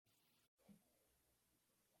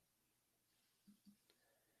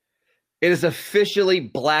It is officially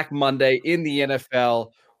Black Monday in the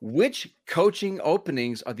NFL. Which coaching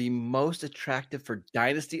openings are the most attractive for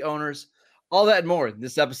dynasty owners? All that and more in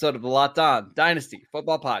this episode of the Locked On Dynasty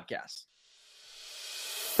Football Podcast.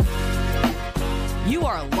 You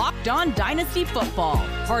are Locked On Dynasty Football,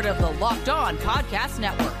 part of the Locked On Podcast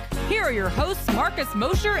Network. Here are your hosts, Marcus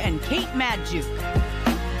Mosher and Kate Magdziuk.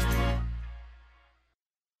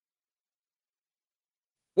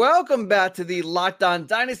 Welcome back to the Locked On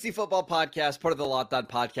Dynasty Football Podcast, part of the Locked On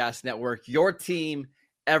Podcast Network, your team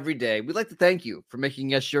every day. We'd like to thank you for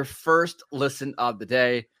making us your first listen of the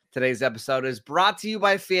day. Today's episode is brought to you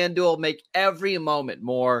by FanDuel. Make every moment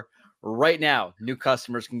more. Right now, new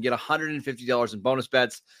customers can get $150 in bonus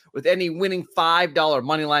bets with any winning $5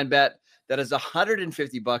 moneyline bet. That is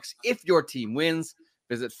 $150 if your team wins.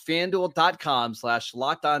 Visit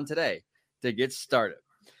FanDuel.com/LockedOn today to get started.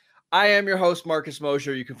 I am your host, Marcus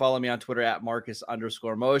Mosher. You can follow me on Twitter at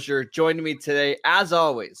Marcus_Mosher. Joining me today, as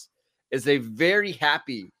always, is a very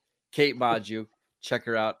happy Kate Magdziuk. Check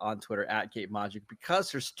her out on Twitter at Kate Magdziuk because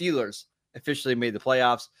her Steelers officially made the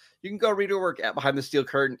playoffs. You can go read her work at Behind the Steel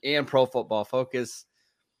Curtain and Pro Football Focus.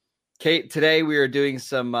 Kate, today we are doing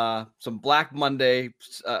some Black Monday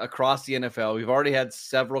across the NFL. We've already had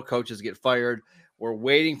several coaches get fired. We're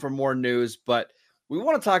waiting for more news, but we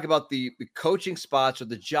want to talk about the coaching spots or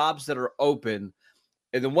the jobs that are open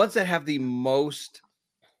and the ones that have the most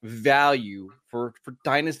value for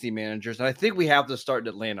dynasty managers. And I think we have to start in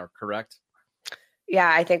Atlanta, correct?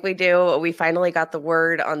 Yeah, I think we do. We finally got the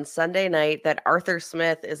word on Sunday night that Arthur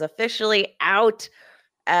Smith is officially out,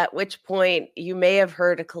 at which point you may have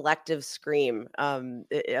heard a collective scream of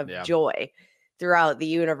joy throughout the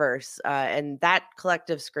universe. And that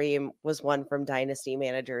collective scream was one from dynasty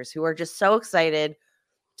managers who are just so excited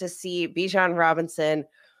to see Bijan Robinson,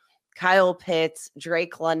 Kyle Pitts,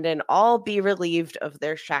 Drake London all be relieved of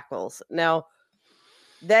their shackles. Now,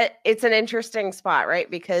 that it's an interesting spot, right?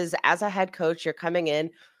 Because as a head coach, you're coming in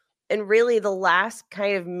and really the last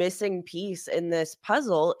kind of missing piece in this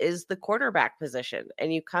puzzle is the quarterback position.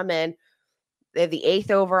 And you come in, they have the 8th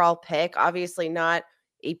overall pick, obviously not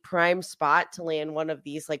a prime spot to land one of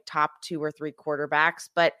these like top 2 or 3 quarterbacks,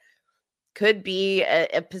 but could be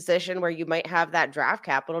a position where you might have that draft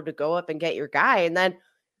capital to go up and get your guy. And then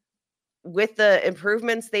with the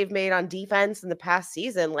improvements they've made on defense in the past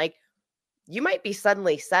season, like you might be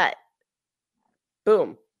suddenly set.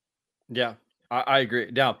 Boom. Yeah, I agree.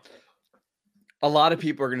 Now, a lot of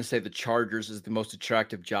people are going to say the Chargers is the most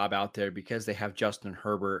attractive job out there because they have Justin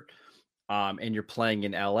Herbert and you're playing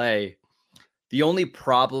in LA. The only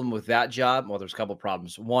problem with that job, well, there's a couple of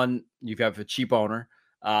problems. One, you have a cheap owner.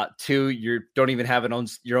 2, you don't even have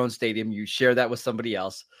your own stadium. You share that with somebody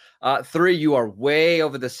else. 3, you are way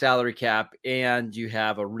over the salary cap and you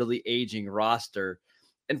have a really aging roster.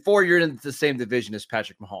 And 4, you're in the same division as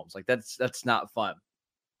Patrick Mahomes. Like that's not fun.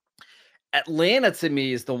 Atlanta to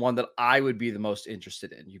me is the one that I would be the most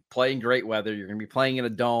interested in. You play in great weather. You're going to be playing in a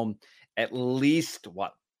dome at least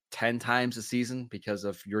 10 times a season because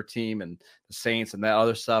of your team and the Saints and that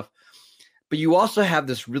other stuff. But you also have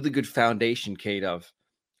this really good foundation, Kate, of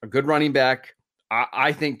a good running back.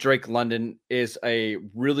 I think Drake London is a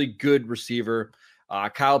really good receiver.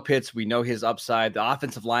 Kyle Pitts, we know his upside. The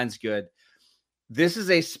offensive line's good. This is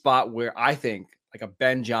a spot where I think like a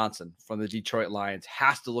Ben Johnson from the Detroit Lions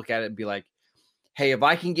has to look at it and be like, hey, if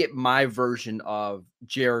I can get my version of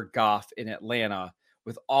Jared Goff in Atlanta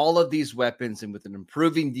with all of these weapons and with an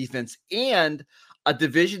improving defense and a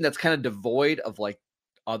division that's kind of devoid of like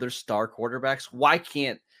other star quarterbacks, why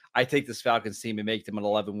can't I take this Falcons team and make them an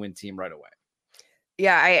 11-win team right away?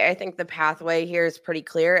 Yeah, I think the pathway here is pretty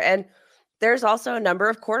clear. And there's also a number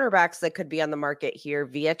of quarterbacks that could be on the market here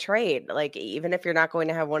via trade. Like, even if you're not going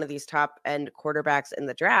to have one of these top end quarterbacks in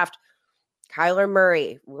the draft, Kyler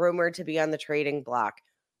Murray, rumored to be on the trading block.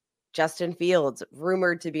 Justin Fields,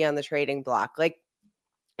 rumored to be on the trading block. Like,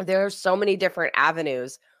 there are so many different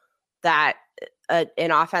avenues that an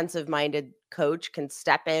offensive-minded coach can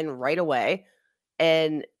step in right away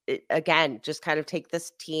and, again, just kind of take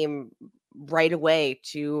this team right away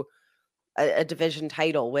to a division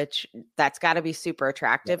title, which that's got to be super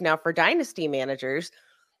attractive. Now for dynasty managers,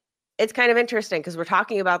 it's kind of interesting because we're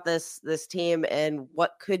talking about this team and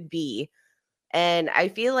what could be. And I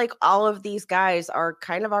feel like all of these guys are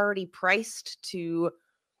kind of already priced to,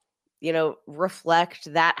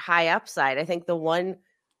 reflect that high upside. I think the one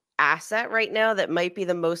asset right now that might be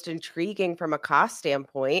the most intriguing from a cost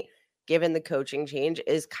standpoint, given the coaching change,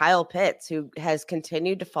 is Kyle Pitts, who has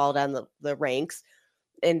continued to fall down the ranks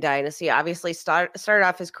in Dynasty. Obviously started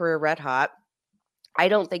off his career red hot. I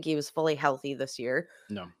don't think he was fully healthy this year.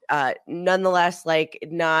 No. Nonetheless,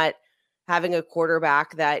 not having a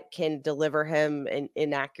quarterback that can deliver him an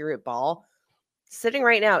inaccurate ball. Sitting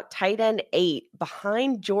right now, tight end 8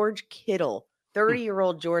 behind George Kittle,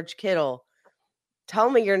 30-year-old George Kittle. Tell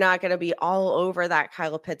me you're not going to be all over that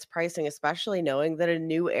Kyle Pitts pricing, especially knowing that a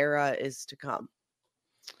new era is to come.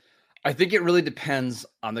 I think it really depends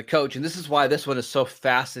on the coach. And this is why this one is so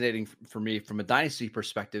fascinating for me from a dynasty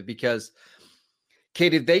perspective, because,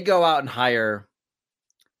 Kate, if they go out and hire,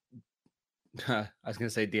 I was going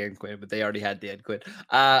to say Dan Quinn, but they already had Dan Quinn,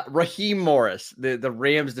 Raheem Morris, the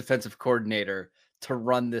Rams defensive coordinator, to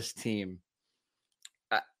run this team,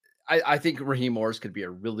 I think Raheem Morris could be a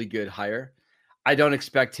really good hire. I don't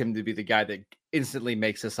expect him to be the guy that instantly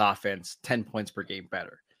makes this offense 10 points per game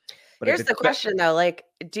better. But here's the question, though. Like,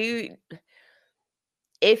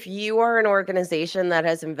 if you are an organization that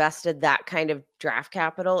has invested that kind of draft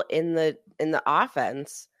capital in the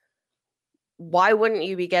offense, why wouldn't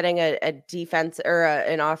you be getting a defense or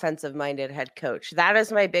an offensive minded head coach? That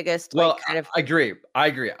is my biggest. Well, I agree.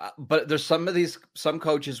 But there's some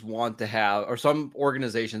coaches want to have, or some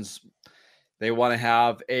organizations, they want to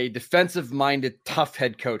have a defensive-minded, tough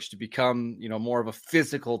head coach to become, more of a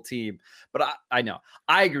physical team. But I know.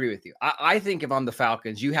 I agree with you. I think if I'm the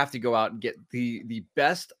Falcons, you have to go out and get the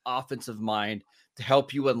best offensive mind to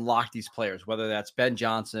help you unlock these players, whether that's Ben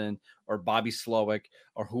Johnson or Bobby Slowick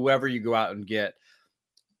or whoever you go out and get.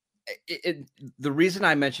 The reason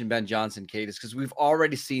I mentioned Ben Johnson, Kate, is because we've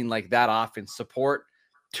already seen like that offense support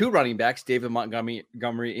 2 running backs, David Montgomery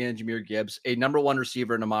and Jahmyr Gibbs, a number 1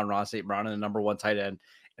 receiver in Amon-Ra St. Brown, and a number 1 tight end,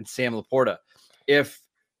 and Sam Laporta. If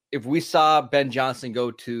we saw Ben Johnson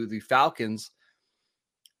go to the Falcons,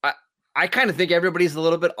 I kind of think everybody's a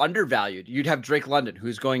little bit undervalued. You'd have Drake London,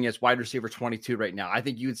 who's going as wide receiver 22 right now. I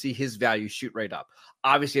think you would see his value shoot right up.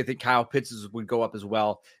 Obviously, I think Kyle Pitts would go up as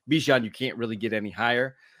well. Bijan, you can't really get any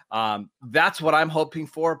higher. That's what I'm hoping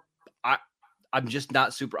for. I'm just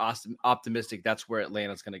not super optimistic that's where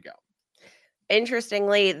Atlanta's going to go.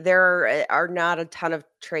 Interestingly, there are not a ton of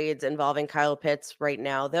trades involving Kyle Pitts right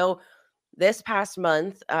now, though. This past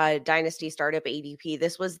month, Dynasty Startup ADP,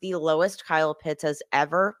 this was the lowest Kyle Pitts has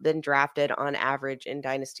ever been drafted on average in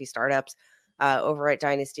Dynasty Startups over at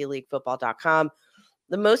dynastyleaguefootball.com.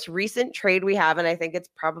 The most recent trade we have, and I think it's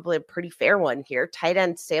probably a pretty fair one here, tight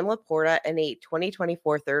end Sam Laporta and a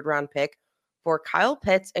 2024 third-round pick for Kyle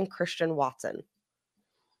Pitts and Christian Watson.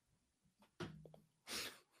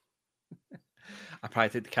 I probably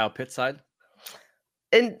take the Kyle Pitts side.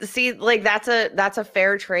 And see, like that's a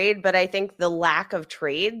fair trade, but I think the lack of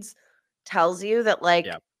trades tells you that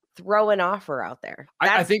throw an offer out there.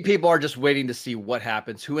 I think people are just waiting to see what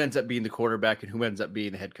happens, who ends up being the quarterback and who ends up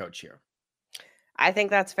being the head coach here. I think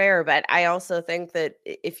that's fair, but I also think that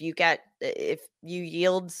if you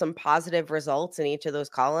yield some positive results in each of those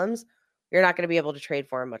columns, you're not going to be able to trade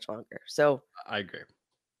for him much longer. So I agree.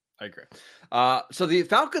 So the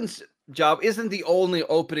Falcons job isn't the only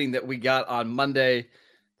opening that we got on Monday.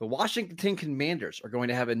 The Washington Commanders are going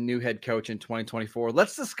to have a new head coach in 2024.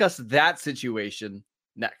 Let's discuss that situation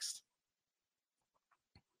next.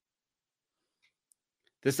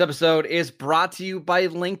 This episode is brought to you by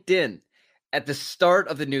LinkedIn. At the start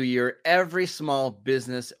of the new year, every small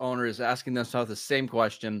business owner is asking themselves the same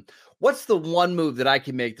question. What's the one move that I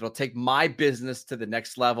can make that'll take my business to the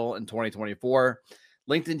next level in 2024?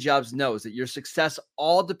 LinkedIn Jobs knows that your success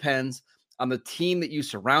all depends on the team that you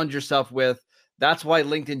surround yourself with. That's why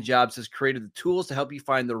LinkedIn Jobs has created the tools to help you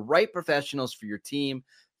find the right professionals for your team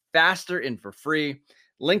faster and for free.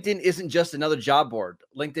 LinkedIn isn't just another job board.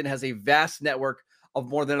 LinkedIn has a vast network of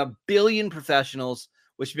more than 1 billion professionals,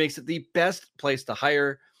 which makes it the best place to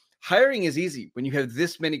hire. Hiring is easy when you have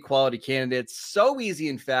this many quality candidates. So easy,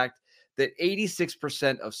 in fact, that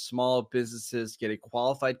 86% of small businesses get a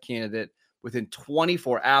qualified candidate within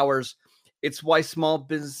 24 hours. It's why small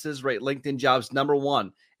businesses rate LinkedIn Jobs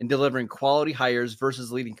 #1 in delivering quality hires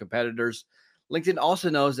versus leading competitors. LinkedIn also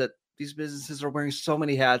knows that these businesses are wearing so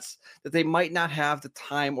many hats that they might not have the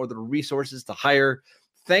time or the resources to hire.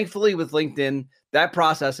 Thankfully, with LinkedIn, that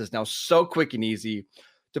process is now so quick and easy.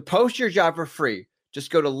 To post your job for free, just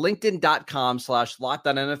go to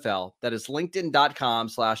linkedin.com/LockedOnNFL. That is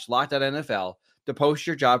linkedin.com/LockedOnNFL to post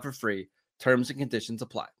your job for free. Terms and conditions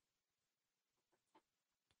apply.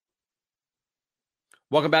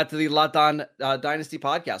 Welcome back to the Locked On Dynasty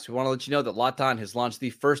podcast. We want to let you know that Locked On has launched the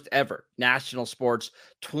first ever national sports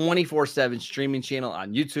 24/7 streaming channel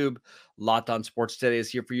on YouTube. Locked On Sports Today is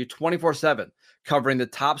here for you 24/7, covering the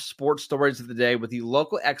top sports stories of the day with the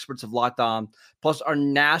local experts of Locked On, plus our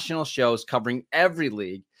national shows covering every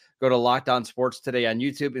league. Go to Locked On Sports Today on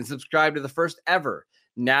YouTube and subscribe to the first ever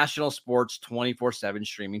national sports 24/7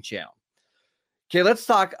 streaming channel. Okay, let's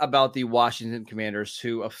talk about the Washington Commanders,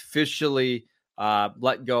 who officially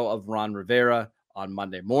let go of Ron Rivera on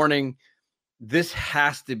Monday morning. This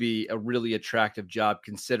has to be a really attractive job,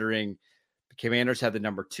 considering the Commanders have the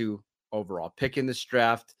number 2 overall pick in this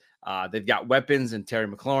draft. They've got weapons in Terry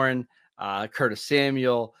McLaurin, Curtis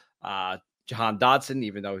Samuel, Jahan Dotson,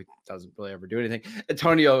 even though he doesn't really ever do anything,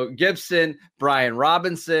 Antonio Gibson, Brian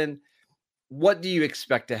Robinson. What do you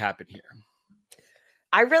expect to happen here?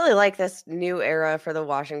 I really like this new era for the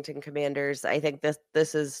Washington Commanders. I think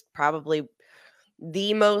this is probably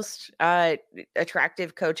the most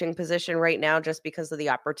attractive coaching position right now, just because of the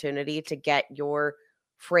opportunity to get your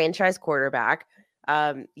franchise quarterback.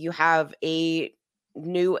 You have a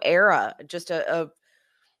new era, just a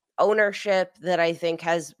ownership that I think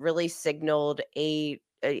has really signaled a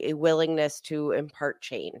willingness to impart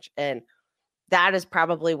change. And that is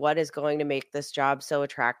probably what is going to make this job so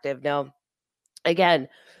attractive. Now, again,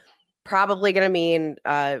 probably going to mean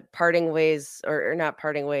parting ways, or not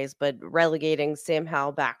parting ways, but relegating Sam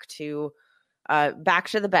Howell back to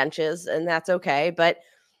the benches, and that's okay. But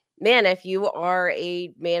man, if you are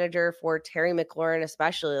a manager for Terry McLaurin,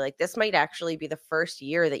 especially, like, this might actually be the first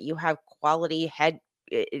year that you have quality head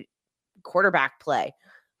quarterback play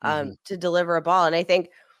to deliver a ball. And I think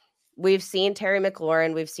we've seen Terry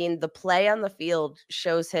McLaurin, we've seen the play on the field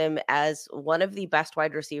shows him as one of the best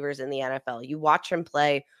wide receivers in the NFL. You watch him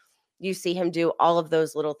play, you see him do all of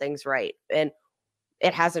those little things right. And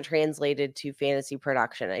it hasn't translated to fantasy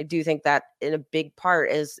production. I do think that in a big part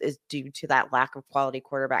is due to that lack of quality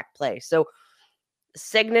quarterback play. So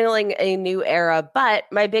signaling a new era. But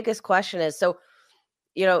my biggest question is, so,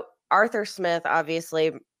 Arthur Smith,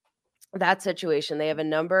 obviously, that situation, they have a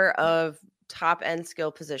number of top end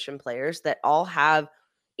skill position players that all have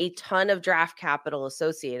a ton of draft capital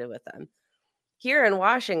associated with them. Here in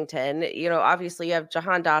Washington, obviously you have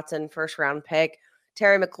Jahan Dotson, first round pick,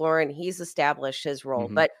 Terry McLaurin, he's established his role.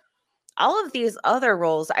 But all of these other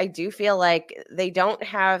roles, I do feel like they don't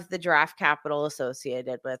have the draft capital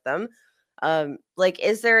associated with them.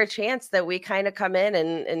 Is there a chance that we kind of come in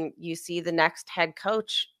and you see the next head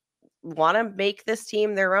coach want to make this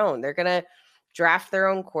team their own? They're going to draft their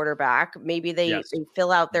own quarterback. Maybe they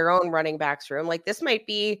fill out their own running backs room. Like, this might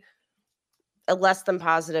be a less than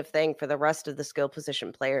positive thing for the rest of the skill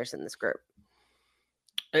position players in this group.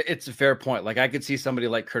 It's a fair point. Like, I could see somebody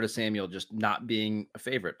like Curtis Samuel just not being a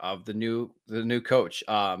favorite of the new coach.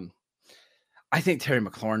 I think Terry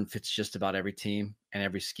McLaurin fits just about every team and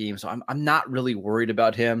every scheme, so I'm not really worried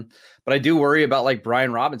about him. But I do worry about, like,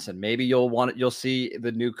 Brian Robinson. Maybe you'll see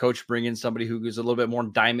the new coach bring in somebody who is a little bit more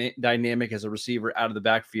dynamic as a receiver out of the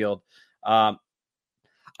backfield. I'm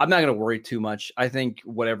not going to worry too much. I think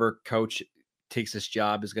whatever coach takes this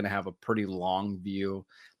job is going to have a pretty long view.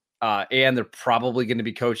 And they're probably going to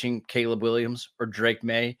be coaching Caleb Williams or Drake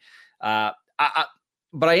May.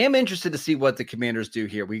 But I am interested to see what the Commanders do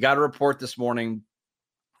here. We got a report this morning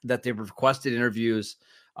that they've requested interviews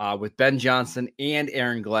with Ben Johnson and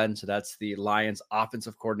Aaron Glenn. So that's the Lions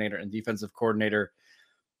offensive coordinator and defensive coordinator.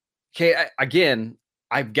 Okay, again,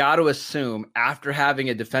 I've got to assume, after having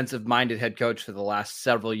a defensive-minded head coach for the last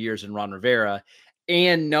several years in Ron Rivera,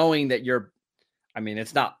 and knowing that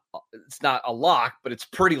it's not a lock, but it's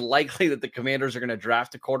pretty likely that the Commanders are going to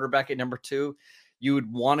draft a quarterback at number 2. You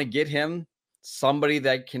would want to get him somebody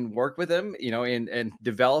that can work with him, and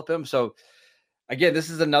develop him. So again,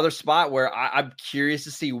 this is another spot where I'm curious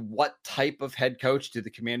to see what type of head coach do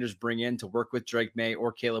the Commanders bring in to work with Drake May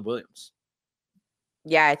or Caleb Williams.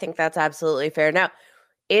 Yeah, I think that's absolutely fair. Now,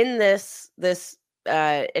 in this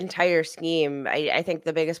entire scheme, I think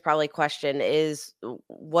the biggest probably question is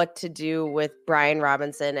what to do with Brian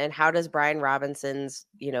Robinson, and how does Brian Robinson's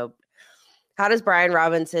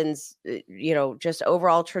just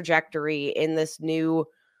overall trajectory in this new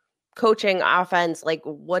coaching offense, like,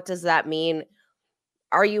 what does that mean?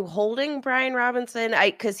 Are you holding Brian Robinson?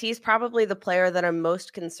 Because he's probably the player that I'm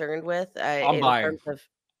most concerned with. I'm buying.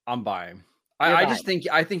 I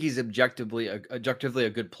think he's objectively a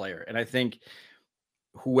good player, and I think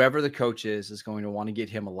whoever the coach is going to want to get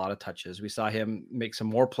him a lot of touches. We saw him make some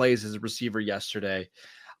more plays as a receiver yesterday.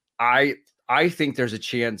 I think there's a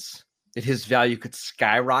chance that his value could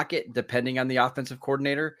skyrocket depending on the offensive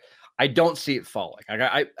coordinator. I don't see it falling.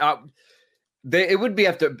 It would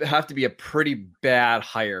have to be a pretty bad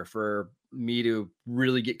hire for me to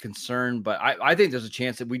really get concerned. But I think there's a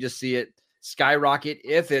chance that we just see it skyrocket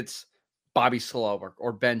if it's Bobby Slow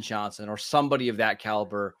or Ben Johnson or somebody of that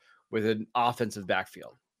caliber with an offensive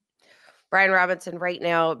backfield. Brian Robinson right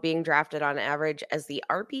now being drafted on average as the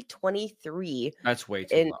RB23. That's way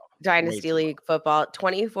too low. Dynasty League football,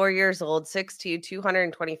 24 years old, 6'2",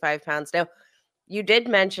 225 pounds. Now, you did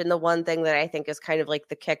mention the one thing that I think is kind of like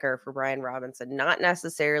the kicker for Brian Robinson, not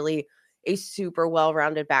necessarily a super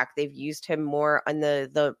well-rounded back. They've used him more on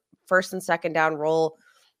the first and second down role,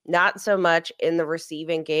 not so much in the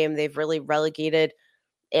receiving game. They've really relegated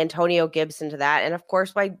Antonio Gibson to that. And of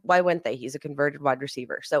course, why wouldn't they? He's a converted wide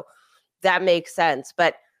receiver. So that makes sense.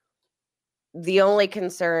 But the only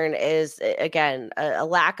concern is, again, a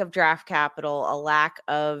lack of draft capital, a lack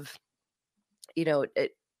of,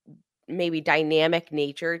 maybe dynamic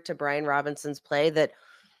nature to Brian Robinson's play, that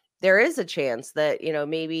there is a chance that,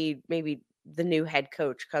 maybe the new head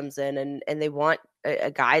coach comes in and they want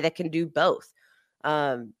a guy that can do both.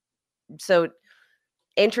 So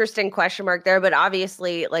interesting question mark there, but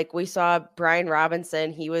obviously, like, we saw Brian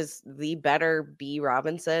Robinson, he was the better B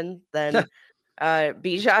Robinson than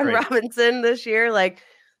Bijan Robinson this year. Like,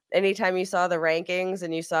 anytime you saw the rankings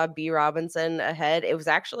and you saw B Robinson ahead, it was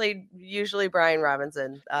actually usually Brian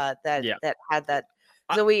Robinson that had that.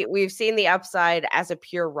 So we've seen the upside as a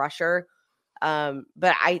pure rusher.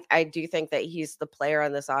 But I do think that he's the player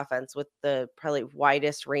on this offense with the probably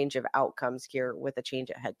widest range of outcomes here with a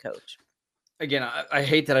change at head coach. Again, I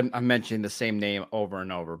hate that I'm mentioning the same name over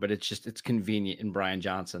and over, but it's convenient in Brian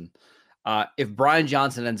Johnson. If Brian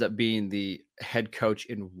Johnson ends up being the head coach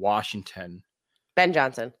in Washington, Ben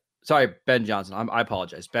Johnson. I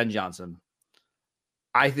apologize. Ben Johnson.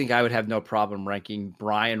 I think I would have no problem ranking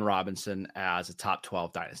Brian Robinson as a top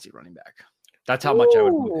 12 dynasty running back. That's how much I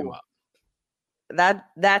would move him up.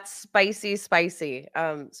 That's spicy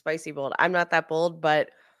bold. I'm not that bold,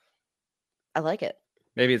 but I like it.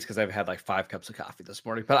 Maybe it's because I've had like 5 cups of coffee this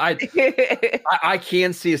morning, but I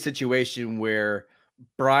can see a situation where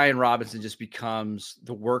Brian Robinson just becomes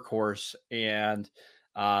the workhorse and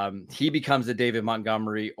he becomes the David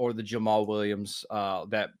Montgomery or the Jamal Williams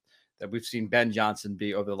that we've seen Ben Johnson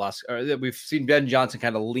be over the last, or that we've seen Ben Johnson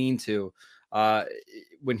kind of lean to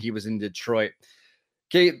when he was in Detroit.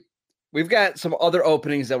 Okay, we've got some other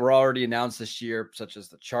openings that were already announced this year, such as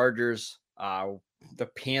the Chargers, the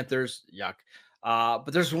Panthers. Yuck.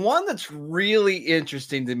 But there's one that's really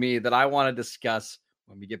interesting to me that I want to discuss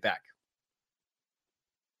when we get back.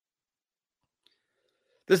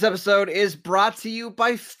 This episode is brought to you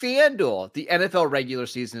by FanDuel. The NFL regular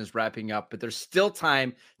season is wrapping up, but there's still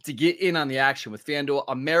time to get in on the action with FanDuel,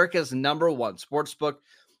 America's #1 sportsbook.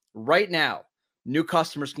 Right now, new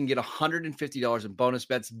customers can get $150 in bonus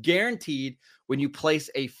bets guaranteed when you place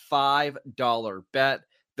a $5 bet.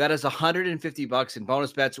 That is $150 in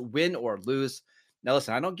bonus bets, win or lose. Now,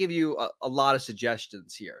 listen, I don't give you a lot of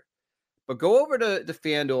suggestions here, but go over to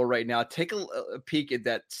FanDuel right now. Take a peek at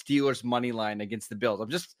that Steelers money line against the Bills. I'm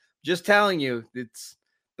just telling you,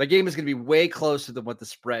 the game is going to be way closer than what the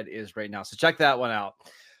spread is right now. So check that one out.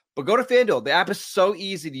 But go to FanDuel. The app is so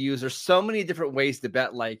easy to use. There's so many different ways to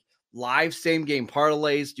bet, like live same-game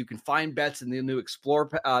parlays. You can find bets in the new Explore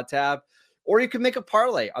tab, or you can make a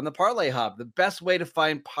parlay on the Parlay Hub, the best way to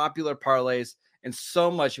find popular parlays, and so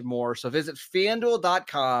much more. So visit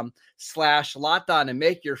FanDuel.com/LockedOn and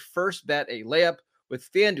make your first bet a layup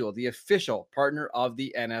with FanDuel, the official partner of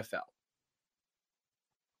the NFL.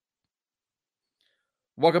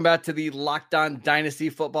 Welcome back to the Locked On Dynasty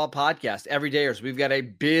Football Podcast. Everydayers, we've got a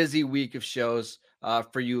busy week of shows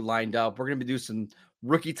for you lined up. We're going to be doing some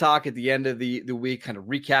rookie talk at the end of the week, kind of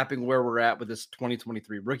recapping where we're at with this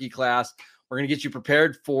 2023 rookie class. We're going to get you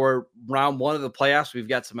prepared for round 1 of the playoffs. We've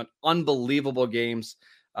got some unbelievable games.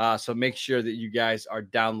 So make sure that you guys are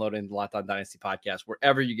downloading the Locked On Dynasty podcast,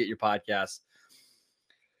 wherever you get your podcasts.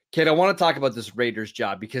 Kate, I want to talk about this Raiders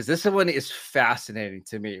job because this one is fascinating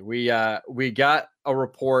to me. We got a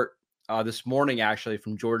report this morning, actually,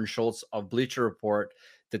 from Jordan Schultz of Bleacher Report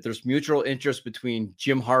that there's mutual interest between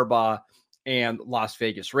Jim Harbaugh and Las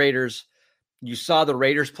Vegas Raiders. You saw the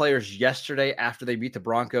Raiders players yesterday after they beat the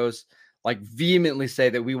Broncos, like, vehemently say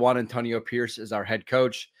that we want Antonio Pierce as our head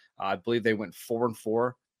coach. I believe they went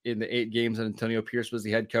 4-4 in the 8 games that Antonio Pierce was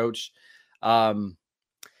the head coach.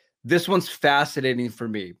 This one's fascinating for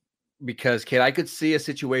me because, Kate, I could see a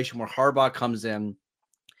situation where Harbaugh comes in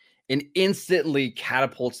and instantly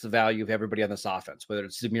catapults the value of everybody on this offense, whether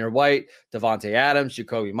it's Zamir White, Devontae Adams,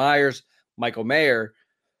 Jacoby Myers, Michael Mayer.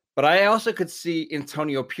 But I also could see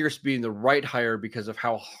Antonio Pierce being the right hire because of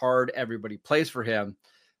how hard everybody plays for him.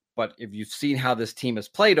 But if you've seen how this team has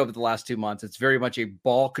played over the last 2 months, it's very much a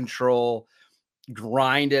ball control,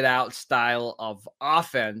 grinded out style of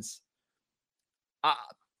offense.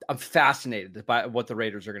 I'm fascinated by what the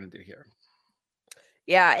Raiders are going to do here.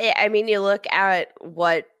 Yeah, I mean, you look at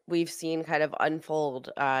what we've seen kind of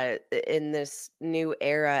unfold in this new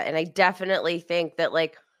era, and I definitely think that,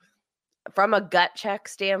 like, from a gut check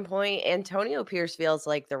standpoint, Antonio Pierce feels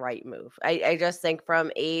like the right move. I just think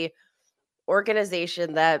from a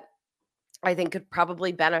organization that I think could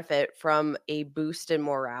probably benefit from a boost in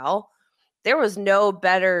morale. There was no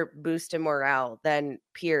better boost in morale than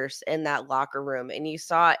Pierce in that locker room. And you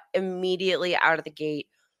saw immediately out of the gate,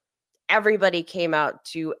 everybody came out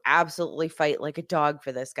to absolutely fight like a dog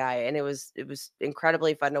for this guy. And it was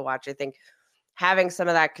incredibly fun to watch. I think having some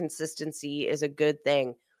of that consistency is a good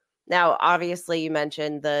thing. Now, obviously, you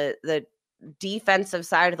mentioned the defensive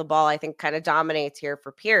side of the ball, I think kind of dominates here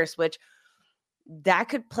for Pierce, which that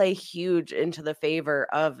could play huge into the favor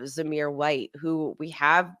of Zamir White, who we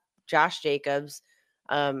have Josh Jacobs.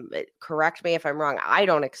 Correct me if I'm wrong. I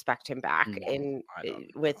don't expect him back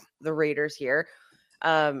with the Raiders here.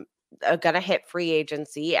 Gonna hit free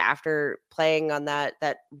agency after playing on that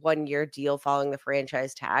 1-year deal following the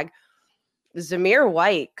franchise tag. Zamir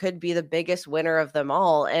White could be the biggest winner of them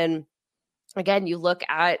all. And again, you look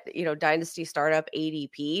at, Dynasty Startup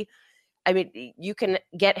ADP. I mean, you can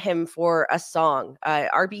get him for a song,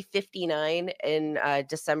 RB 59 in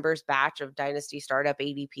December's batch of Dynasty Startup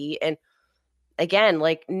ADP. And again,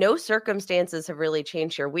 like, no circumstances have really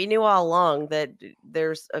changed here. We knew all along that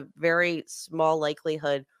there's a very small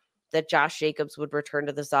likelihood that Josh Jacobs would return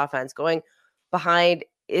to this offense, going behind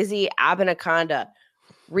Izzy Abinaconda,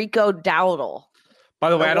 Rico Dowdle.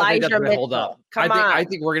 By the way, I don't think that's going to hold Mitchell. up. I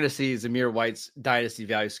think we're going to see Zamir White's dynasty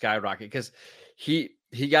value skyrocket because he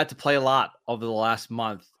got to play a lot over the last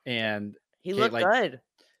month, and he looked good.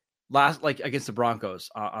 Against the Broncos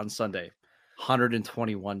on Sunday,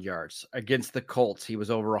 121 yards. Against the Colts, he was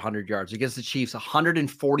over 100 yards. Against the Chiefs,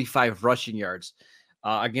 145 rushing yards.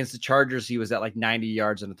 Against the Chargers, he was at like 90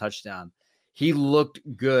 yards and a touchdown. He looked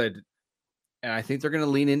good, and I think they're going to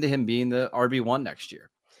lean into him being the RB1 next year.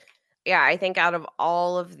 Yeah, I think out of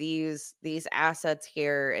all of these assets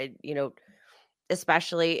here,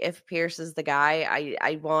 especially if Pierce is the guy,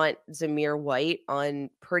 I want Zamir White on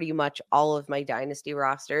pretty much all of my dynasty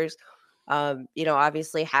rosters.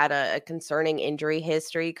 Obviously had a concerning injury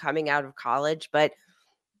history coming out of college, but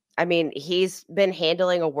I mean, he's been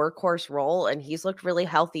handling a workhorse role and he's looked really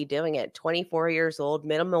healthy doing it. 24 years old,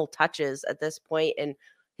 minimal touches at this point in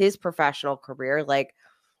his professional career. Like,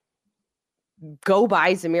 go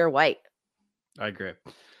buy Zamir White. I agree.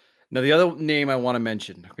 Now, the other name I want to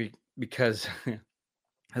mention, because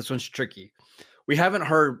this one's tricky. We haven't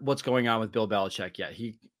heard what's going on with Bill Belichick yet.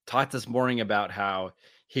 He talked this morning about how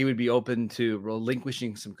he would be open to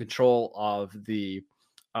relinquishing some control of the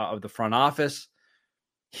front office.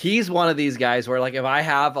 He's one of these guys where, like, if I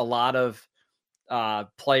have a lot of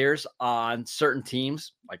players on certain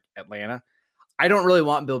teams, like Atlanta, I don't really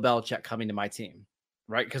want Bill Belichick coming to my team,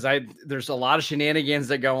 right? Because there's a lot of shenanigans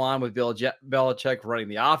that go on with Bill Belichick running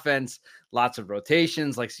the offense, lots of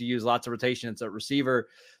rotations, likes to use lots of rotations at receiver.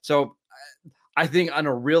 So I think on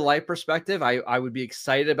a real life perspective, I would be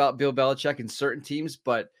excited about Bill Belichick in certain teams,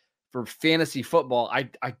 but for fantasy football, I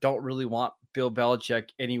don't really want Bill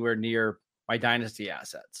Belichick anywhere near my dynasty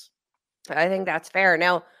assets. I think that's fair.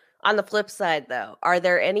 Now, on the flip side, though, are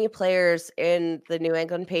there any players in the New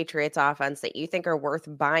England Patriots offense that you think are worth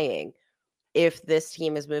buying if this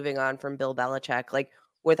team is moving on from Bill Belichick? Like,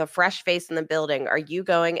 with a fresh face in the building, are you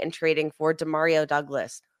going and trading for Demario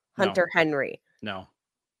Douglas, Hunter Henry? No.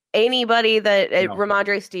 Anybody that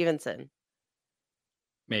Ramondre Stevenson?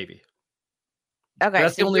 Maybe. Okay,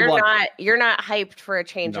 that's so the only one. You're not hyped for a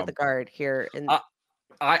change of the guard here.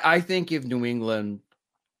 I think if New England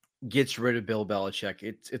gets rid of Bill Belichick,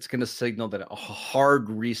 it's going to signal that a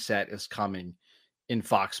hard reset is coming in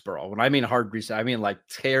Foxborough. When I mean hard reset, I mean like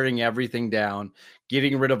tearing everything down,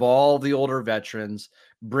 getting rid of all the older veterans,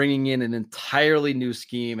 bringing in an entirely new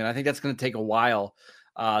scheme. And I think that's going to take a while.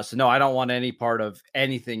 So no, I don't want any part of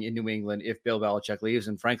anything in New England if Bill Belichick leaves.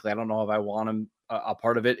 And frankly, I don't know if I want him a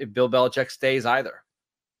part of it if Bill Belichick stays either.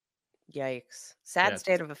 Yikes. Sad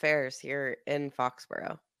state of affairs here in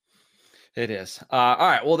Foxborough. It is. All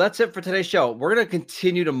right. Well, that's it for today's show. We're going to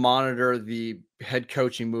continue to monitor the head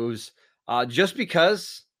coaching moves. Just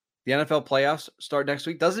because the NFL playoffs start next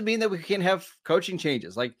week doesn't mean that we can't have coaching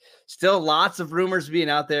changes. Like, still lots of rumors being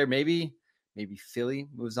out there. Maybe Philly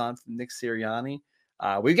moves on from Nick Sirianni.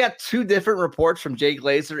 We've got two different reports from Jay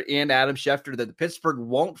Glazer and Adam Schefter that the Pittsburgh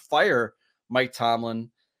won't fire Mike Tomlin,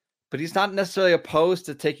 but he's not necessarily opposed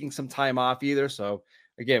to taking some time off either. So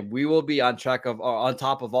again, we will be on top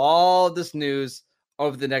of all of this news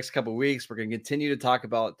over the next couple of weeks. We're going to continue to talk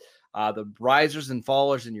about the risers and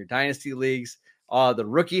fallers in your dynasty leagues, the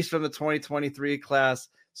rookies from the 2023 class.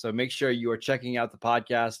 So make sure you are checking out the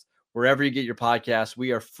podcast wherever you get your podcasts.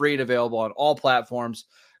 We are free and available on all platforms.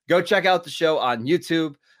 Go check out the show on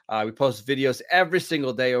YouTube. We post videos every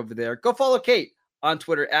single day over there. Go follow Kate on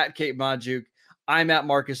Twitter at Kate Magdziuk. I'm at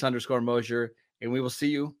Marcus _Mosher, and we will see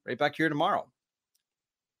you right back here tomorrow.